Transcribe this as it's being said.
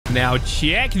Now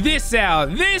check this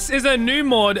out. This is a new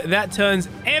mod that turns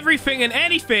everything and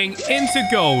anything into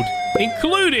gold,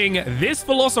 including this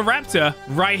Velociraptor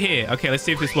right here. Okay, let's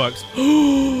see if this works.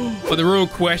 But the real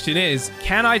question is,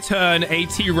 can I turn a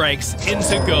T-Rex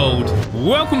into gold?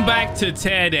 Welcome back to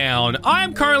Teardown. I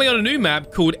am currently on a new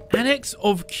map called Annex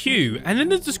of Q. And in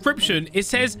the description, it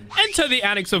says, enter the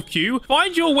Annex of Q,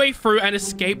 find your way through and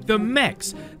escape the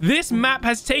mechs. This map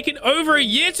has taken over a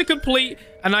year to complete,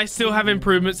 and I still have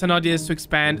improvements and ideas to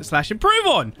expand/improve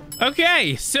on.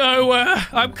 Okay, so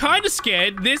I'm kind of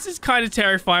scared. This is kind of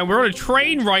terrifying. We're on a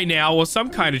train right now, or some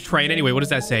kind of train. Anyway, what does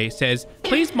that say? It says,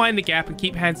 please mind the gap and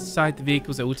keep hands inside the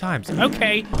vehicles at all times.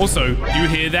 Okay. Also, do you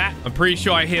hear that? I'm pretty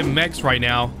sure I hear mechs right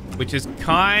now, which is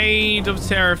kind of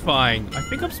terrifying. I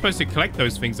think I'm supposed to collect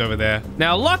those things over there.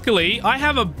 Now, luckily, I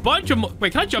have a bunch of...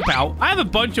 Wait, can I jump out? I have a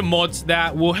bunch of mods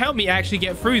that will help me actually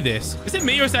get through this. Is it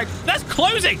me or is that... That's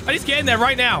closing! I need to get in there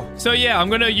right now. So, yeah, I'm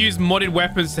going to use modded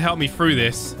weapons to help me through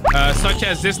this. Such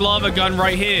as this lava gun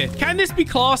right here. Can this be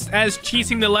classed as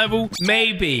cheating the level?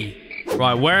 Maybe.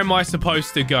 Right, where am I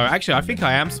supposed to go? Actually, I think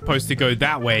I am supposed to go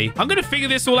that way. I'm going to figure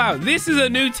this all out. This is a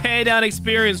new teardown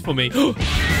experience for me.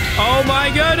 Oh my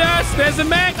goodness, there's a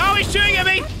mech. Oh, he's shooting at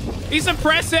me. He's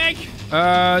suppressing.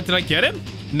 Did I get him?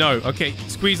 No. Okay,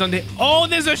 squeeze under. Oh,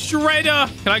 there's a shredder.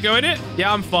 Can I go in it?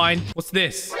 Yeah, I'm fine. What's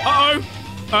this? Uh-oh.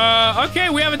 Okay,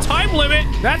 we have a time limit.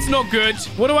 That's not good.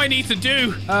 What do I need to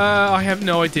do? I have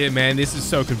no idea, man. This is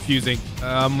so confusing.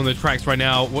 I'm on the tracks right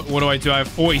now. What do I do? I have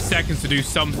 40 seconds to do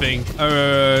something.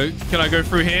 Can I go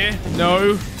through here?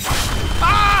 No.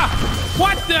 Ah!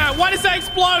 What the? Why does that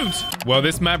explode? Well,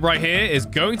 this map right here is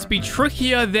going to be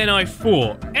trickier than I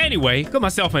thought. Anyway, got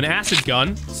myself an acid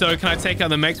gun. So can I take out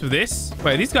the mechs with this?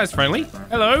 Wait, are these guys friendly?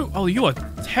 Hello? Oh, you are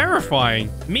terrifying.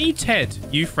 Me, Ted.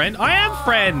 You friend? I am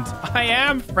friend. I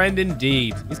am friend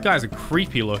indeed. These guys are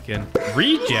creepy looking.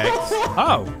 Rejects?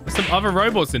 Oh, there's some other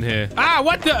robots in here. Ah,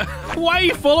 what the? Why are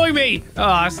you following me?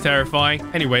 Oh, that's terrifying.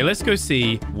 Anyway, let's go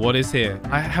see what is here.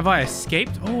 Have I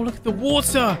escaped? Oh, look at the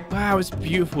water. Wow, it's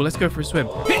beautiful. Let's go for a swim.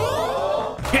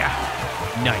 Yeah.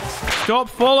 Nice. Stop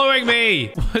following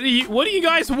me. What do you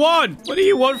guys want? What do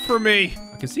you want from me?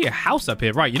 I can see a house up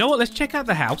here. Right, you know what? Let's check out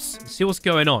the house and see what's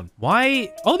going on.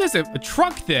 Why? Oh, there's a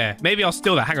truck there. Maybe I'll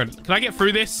steal that. Hang on. Can I get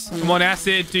through this? Come on,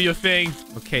 Acid. Do your thing.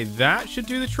 Okay, that should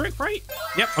do the trick, right?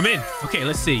 Yep, I'm in. Okay,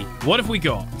 let's see. What have we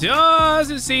got?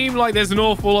 Doesn't seem like there's an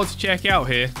awful lot to check out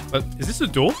here. But is this a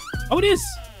door? Oh, it is.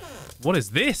 What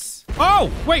is this?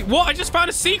 Oh, wait, what? I just found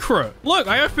a secret. Look,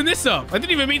 I opened this up. I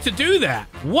didn't even mean to do that.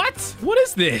 What? What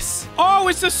is this? Oh,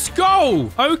 it's a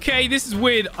skull. Okay, this is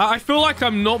weird. I feel like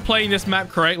I'm not playing this map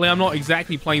correctly. I'm not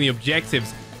exactly playing the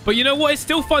objectives. But you know what? It's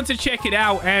still fun to check it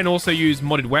out and also use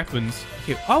modded weapons.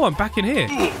 Okay. Oh, I'm back in here.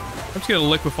 I'm just going to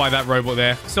liquefy that robot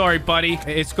there. Sorry, buddy.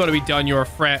 It's got to be done. You're a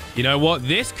threat. You know what?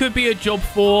 This could be a job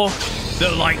for the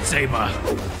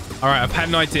lightsaber. All right, I've had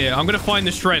an idea. I'm going to find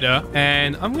the shredder,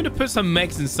 and I'm going to put some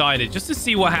mechs inside it just to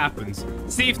see what happens.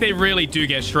 See if they really do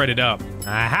get shredded up.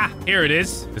 Aha, here it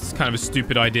is. This is kind of a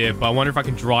stupid idea, but I wonder if I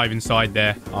can drive inside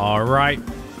there. All right,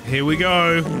 here we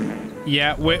go.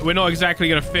 Yeah, we're not exactly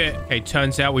going to fit. Okay,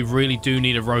 turns out we really do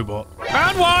need a robot.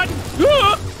 Found one!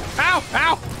 Ow,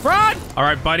 ow, run! All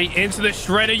right, buddy, into the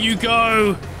shredder you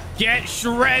go. Get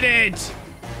shredded.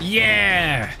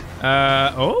 Yeah.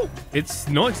 Oh, it's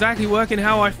not exactly working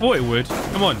how I thought it would.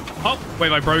 Come on. Oh,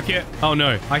 wait, I broke it. Oh,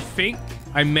 no. I think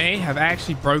I may have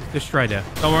actually broke the shredder.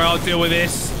 Don't worry, I'll deal with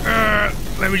this.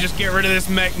 Let me just get rid of this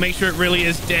mech. Make sure it really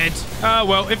is dead.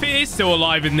 Well, if it is still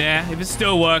alive in there, if it's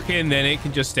still working, then it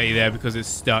can just stay there because it's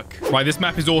stuck. Right, this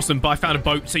map is awesome, but I found a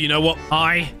boat. So you know what?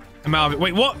 I am out of it.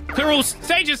 Wait, what? Clear all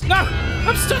stages. No,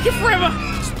 I'm stuck here forever.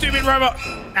 Stupid robot.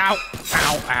 Ow,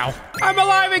 ow, ow. I'm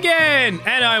alive again.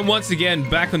 And I'm once again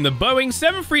back on the Boeing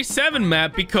 737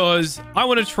 map because I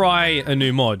want to try a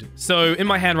new mod. So in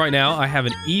my hand right now, I have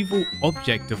an evil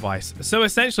object device. So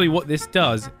essentially what this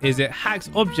does is it hacks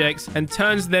objects and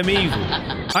turns them evil.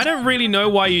 I don't really know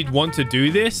why you'd want to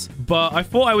do this, but I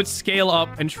thought I would scale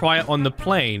up and try it on the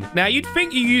plane. Now, you'd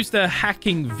think you use the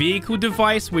hacking vehicle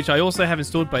device, which I also have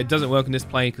installed, but it doesn't work on this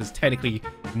plane because it's technically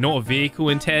not a vehicle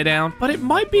in Teardown, but it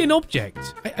might be an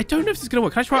object. I don't know if this is going to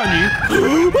work. Can I try it on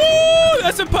you? Oh,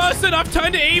 that's a person. I've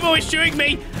turned it evil. It's shooting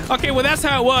me. Okay, well, that's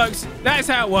how it works. That is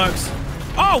how it works.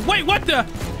 Oh, wait, what the?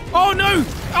 Oh, no.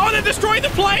 Oh, they're destroying the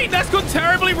plane. That's gone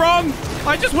terribly wrong.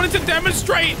 I just wanted to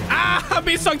demonstrate. Ah, I'm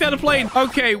being sucked down the plane.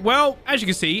 Okay, well, as you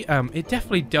can see, it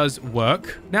definitely does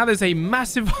work. Now there's a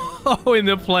massive hole in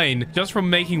the plane just from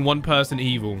making one person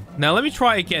evil. Now, let me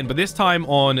try again, but this time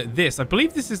on this. I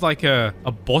believe this is like a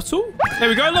bottle. There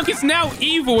we go. Look, it's now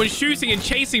evil and shooting and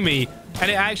chasing me. And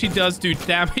it actually does do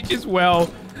damage as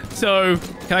well. So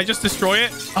can I just destroy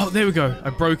it? Oh, there we go. I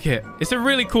broke it. It's a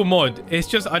really cool mod. It's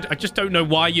just, I just don't know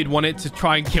why you'd want it to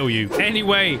try and kill you.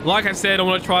 Anyway, like I said, I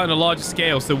want to try it on a larger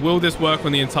scale. So will this work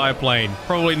on the entire plane?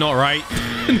 Probably not, right?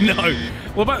 No.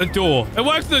 What about the door? It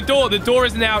works with the door. The door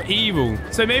is now evil.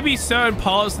 So maybe certain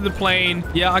parts of the plane.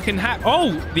 Yeah, I can hack.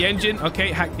 Oh, the engine.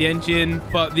 Okay, hack the engine.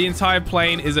 But the entire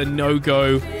plane is a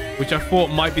no-go, which I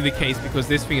thought might be the case because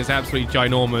this thing is absolutely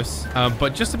ginormous.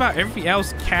 But just about everything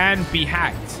else can be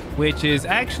hacked, which is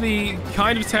actually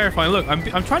kind of terrifying. Look,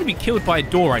 I'm trying to be killed by a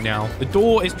door right now. The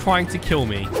door is trying to kill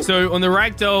me. So on the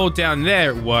ragdoll down there,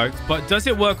 it worked. But does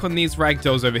it work on these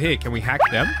ragdolls over here? Can we hack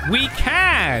them? We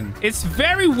can! It's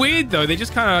very weird, though. They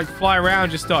just kind of like fly around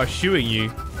and just start shooting you.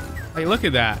 Hey, look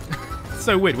at that. It's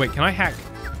so weird. Wait, can I hack?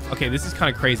 Okay, this is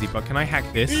kind of crazy, but can I hack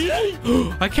this?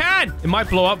 I can! It might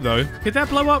blow up, though. Could that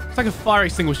blow up? It's like a fire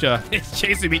extinguisher. It's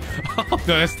chasing me. Oh,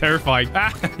 no, that's terrifying.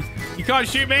 Ah, you can't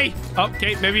shoot me.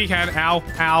 Okay, maybe you can. Ow,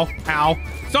 ow, ow.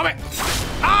 Stop it!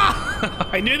 Ah!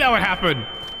 I knew that would happen.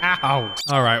 Ow.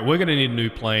 All right, we're going to need a new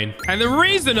plane. And the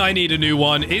reason I need a new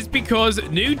one is because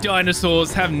new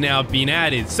dinosaurs have now been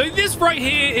added. So this right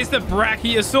here is the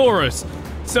Brachiosaurus.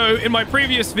 So in my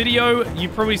previous video,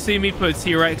 you've probably seen me put a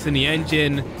T-Rex in the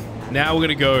engine. Now we're going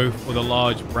to go for the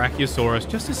large Brachiosaurus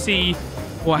just to see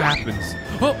what happens.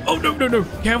 Oh, no, no, no.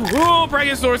 Careful. Oh,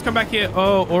 Brachiosaurus, come back here.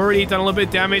 Oh, already done a little bit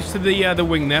of damage to the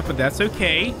wing there, but that's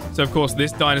okay. So, of course,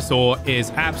 this dinosaur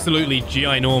is absolutely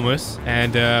ginormous.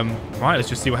 And, all right, let's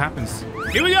just see what happens.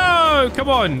 Here we go. Come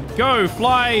on. Go.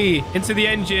 Fly into the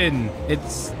engine.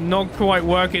 It's not quite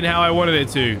working how I wanted it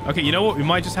to. Okay, you know what? We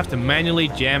might just have to manually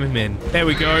jam him in. There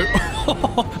we go.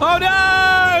 Oh,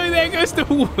 no. There goes the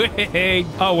wing.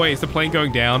 Oh, wait. Is the plane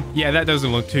going down? Yeah, that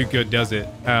doesn't look too good, does it?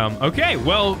 Okay.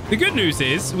 Well, the good news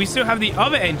is we still have the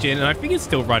other engine, and I think it's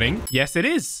still running. Yes, it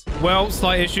is. Well,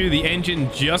 slight issue. The engine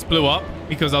just blew up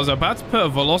because I was about to put a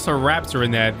Velociraptor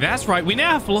in there. That's right. We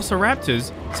now have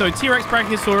Velociraptors. So T-Rex,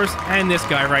 Brachiosaurus, and this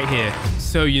guy right here.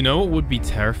 So you know what would be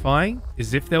terrifying?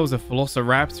 Is if there was a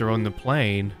Velociraptor on the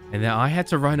plane and that I had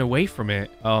to run away from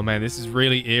it. Oh man, this is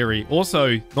really eerie.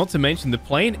 Also, not to mention the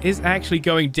plane is actually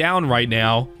going down right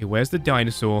now. Okay, where's the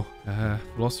dinosaur?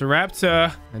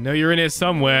 Velociraptor. I know you're in here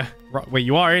somewhere. Wait,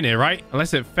 you are in here, right?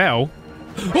 Unless it fell.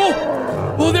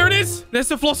 Oh, there it is. There's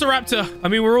the Velociraptor. I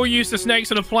mean, we're all used to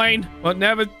snakes on a plane, but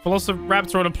never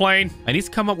Velociraptor on a plane. I need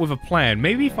to come up with a plan.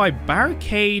 Maybe if I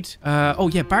barricade,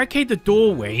 barricade the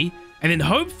doorway, and then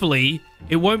hopefully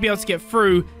it won't be able to get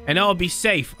through, and I'll be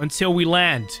safe until we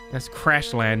land. That's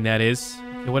crash land, that is.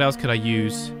 Okay, what else could I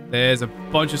use? There's a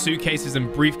bunch of suitcases and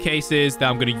briefcases that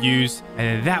I'm going to use,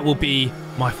 and that will be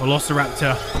my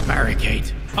Velociraptor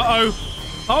barricade. Uh-oh.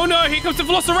 Oh no, here comes the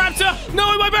Velociraptor!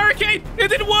 No, my barricade! It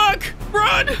didn't work!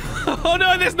 Run! Oh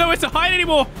no, there's nowhere to hide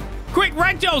anymore! Quick,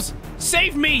 ragdolls!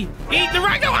 Save me! Eat the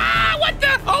ragdoll! Ah, what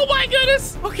the? Oh my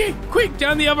goodness! Okay, quick,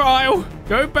 down the other aisle.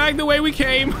 Go back the way we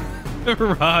came.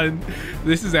 Run.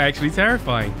 This is actually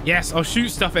terrifying. Yes, I'll shoot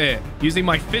stuff at it using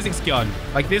my physics gun,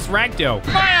 like this ragdoll.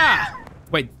 Fire!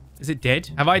 Wait. Is it dead?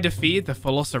 Have I defeated the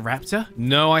Velociraptor?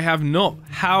 No, I have not.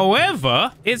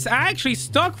 However, it's actually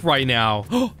stuck right now.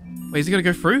 Oh, wait, is it going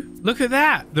to go through? Look at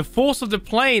that. The force of the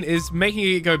plane is making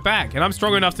it go back, and I'm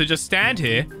strong enough to just stand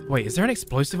here. Wait, is there an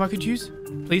explosive I could use?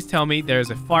 Please tell me there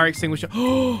is a fire extinguisher.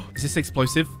 Oh, is this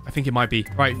explosive? I think it might be.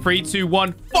 Right, 3, 2,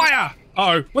 1, fire!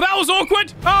 Uh-oh. Well, that was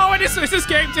awkward. Oh, it's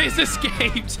escaped. It's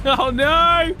escaped. Oh,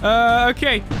 no.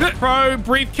 Okay. Throw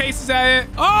briefcases at it.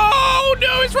 Oh,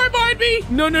 no. It's right behind me.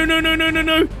 No, no, no, no, no, no,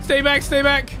 no. Stay back. Stay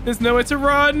back. There's nowhere to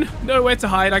run. Nowhere to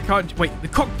hide. I can't. Wait, the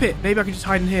cockpit. Maybe I can just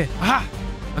hide in here. Aha.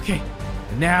 Okay.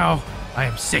 Now I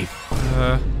am safe.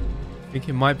 I think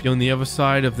it might be on the other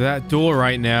side of that door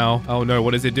right now. Oh, no.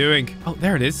 What is it doing? Oh,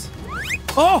 there it is.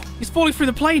 Oh, it's falling through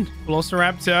the plane.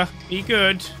 Velociraptor, be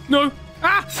good. No.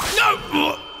 Ah,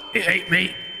 no! It ate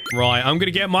me. Right, I'm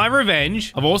gonna get my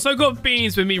revenge. I've also got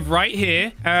beans with me right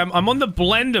here. I'm on the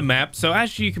blender map, so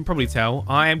as you can probably tell,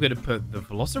 I am gonna put the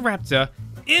Velociraptor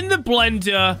in the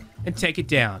blender and take it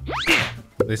down.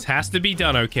 This has to be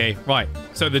done, okay? Right,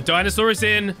 so the dinosaur is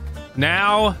in.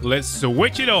 Now, let's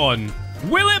switch it on.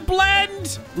 Will it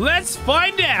blend? Let's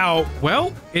find out.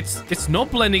 Well, it's not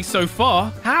blending so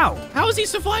far. How? How is he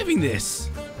surviving this?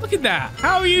 Look at that.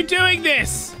 How are you doing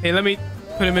this? Hey, let me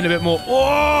put him in a bit more.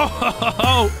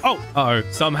 Oh, uh-oh.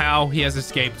 Somehow he has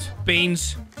escaped.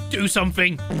 Beans, do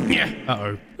something. Yeah.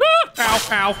 Uh-oh. Ow,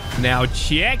 ow. Now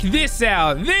check this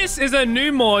out. This is a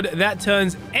new mod that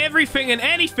turns everything and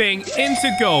anything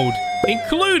into gold,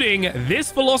 including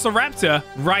this Velociraptor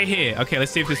right here. Okay,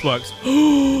 let's see if this works.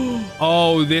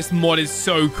 Oh, this mod is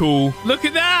so cool. Look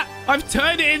at that. I've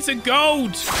turned it into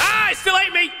gold. Ah, it's still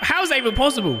ate me. How's that even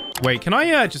possible? Wait, can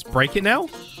I just break it now?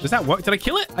 Does that work? Did I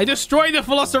kill it? I destroyed the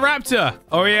Velociraptor.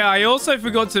 Oh, yeah. I also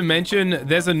forgot to mention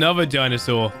there's another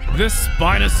dinosaur. The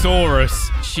Spinosaurus.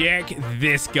 Check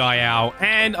this guy out.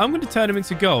 And I'm going to turn him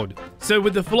into gold. So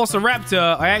with the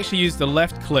Velociraptor, I actually used the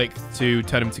left click to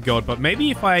turn him to gold. But maybe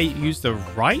if I use the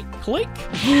right click?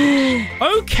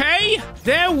 Okay.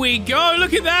 There we go.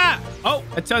 Look at that. Oh,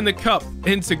 I turned the cup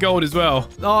into gold as well.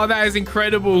 Oh, that is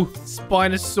incredible.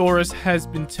 Spinosaurus has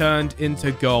been turned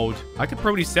into gold. I could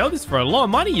probably sell this for a lot of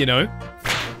money, you know.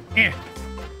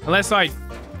 Unless I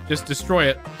just destroy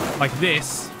it like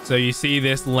this. So you see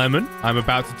this lemon? I'm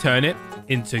about to turn it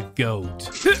into gold.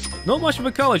 Not much of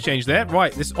a color change there.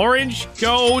 Right, this orange,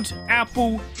 gold,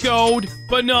 apple, gold,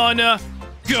 banana,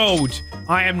 gold.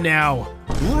 I am now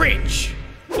rich.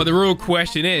 But the real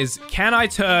question is, can I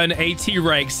turn a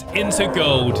T-Rex into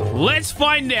gold? Let's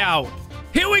find out.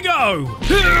 Here we go.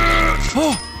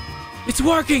 Oh, it's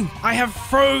working. I have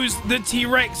froze the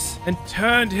T-Rex and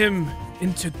turned him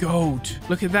into gold.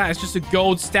 Look at that. It's just a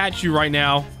gold statue right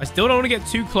now. I still don't want to get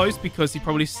too close because he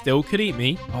probably still could eat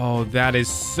me. Oh, that is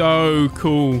so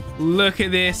cool. Look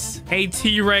at this. A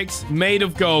T-Rex made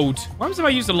of gold. What happens if I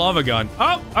use a lava gun?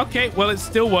 Oh, okay. Well, it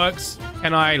still works.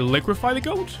 Can I liquefy the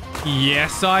gold?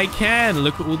 Yes, I can.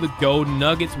 Look at all the gold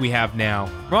nuggets we have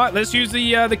now. Right, let's use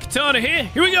the katana here.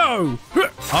 Here we go.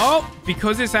 Oh,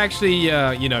 because it's actually,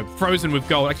 you know, frozen with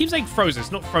gold. I keep saying frozen.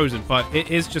 It's not frozen, but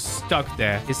it is just stuck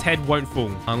there. His head won't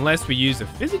fall unless we use a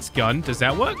physics gun. Does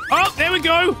that work? Oh, there we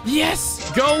go.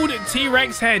 Yes, gold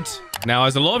T-Rex head. Now,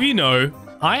 as a lot of you know,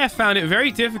 I have found it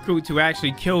very difficult to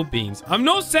actually kill Beans. I'm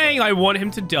not saying I want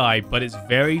him to die, but it's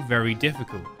very, very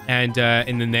difficult. And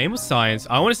in the name of science,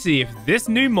 I want to see if this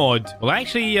new mod will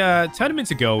actually turn him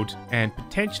into gold and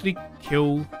potentially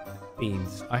kill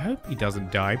Beans. I hope he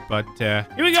doesn't die, but here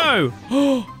we go.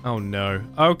 Oh, no.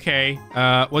 Okay.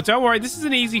 Well, don't worry. This is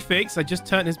an easy fix. I just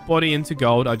turned his body into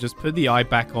gold. I just put the eye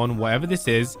back on, whatever this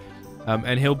is,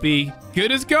 and he'll be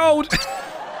good as gold.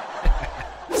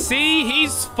 See,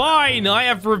 he's fine. I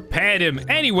have repaired him.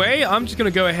 Anyway, I'm just going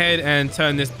to go ahead and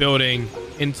turn this building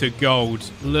into gold.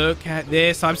 Look at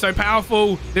this. I'm so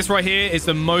powerful. This right here is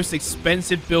the most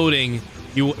expensive building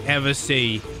you will ever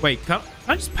see. Wait, can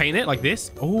I just paint it like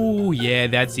this? Oh, yeah,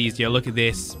 that's easier. Look at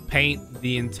this. Paint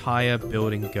the entire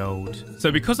building gold.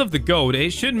 So because of the gold,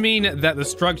 it should mean that the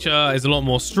structure is a lot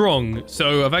more strong.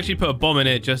 So I've actually put a bomb in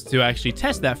it just to actually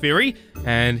test that theory.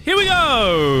 And here we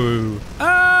go.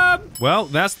 Well,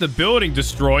 that's the building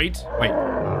destroyed. Wait,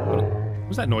 what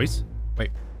was that noise?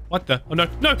 Wait, what the? Oh, no,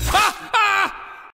 no. Ah!